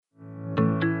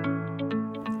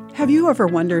Have you ever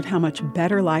wondered how much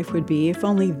better life would be if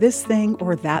only this thing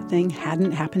or that thing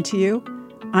hadn't happened to you?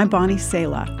 I'm Bonnie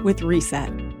Sala with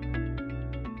Reset.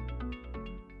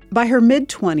 By her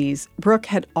mid-20s, Brooke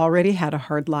had already had a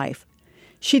hard life.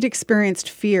 She'd experienced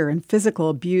fear and physical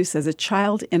abuse as a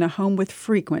child in a home with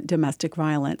frequent domestic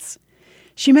violence.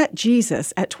 She met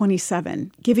Jesus at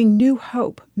 27, giving new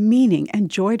hope, meaning,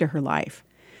 and joy to her life.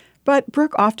 But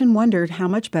Brooke often wondered how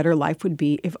much better life would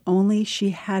be if only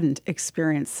she hadn't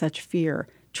experienced such fear,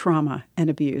 trauma, and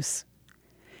abuse.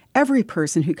 Every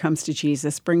person who comes to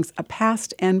Jesus brings a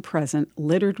past and present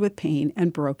littered with pain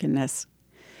and brokenness.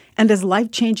 And as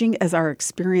life-changing as our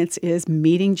experience is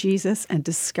meeting Jesus and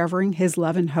discovering his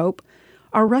love and hope,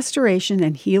 our restoration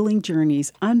and healing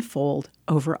journeys unfold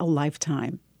over a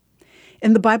lifetime.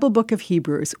 In the Bible book of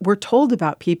Hebrews, we're told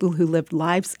about people who lived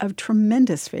lives of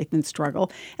tremendous faith and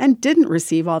struggle and didn't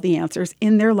receive all the answers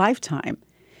in their lifetime.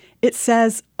 It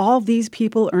says, all these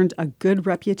people earned a good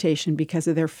reputation because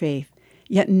of their faith,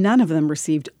 yet none of them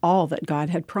received all that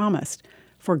God had promised.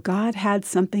 For God had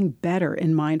something better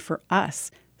in mind for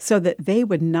us, so that they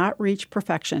would not reach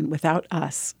perfection without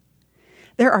us.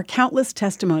 There are countless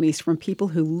testimonies from people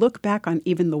who look back on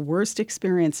even the worst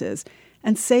experiences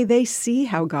and say they see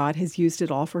how God has used it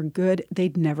all for good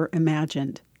they'd never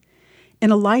imagined.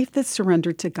 In a life that's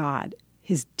surrendered to God,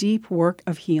 his deep work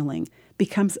of healing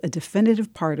becomes a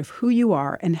definitive part of who you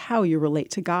are and how you relate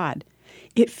to God.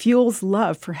 It fuels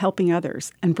love for helping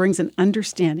others and brings an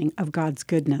understanding of God's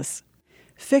goodness.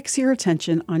 Fix your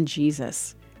attention on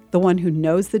Jesus, the one who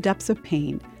knows the depths of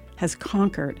pain, has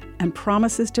conquered, and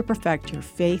promises to perfect your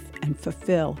faith and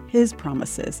fulfill his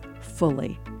promises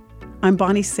fully. I'm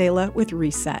Bonnie Sala with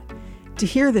Reset. To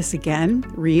hear this again,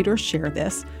 read or share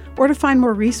this, or to find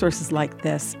more resources like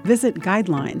this, visit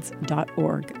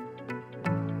guidelines.org.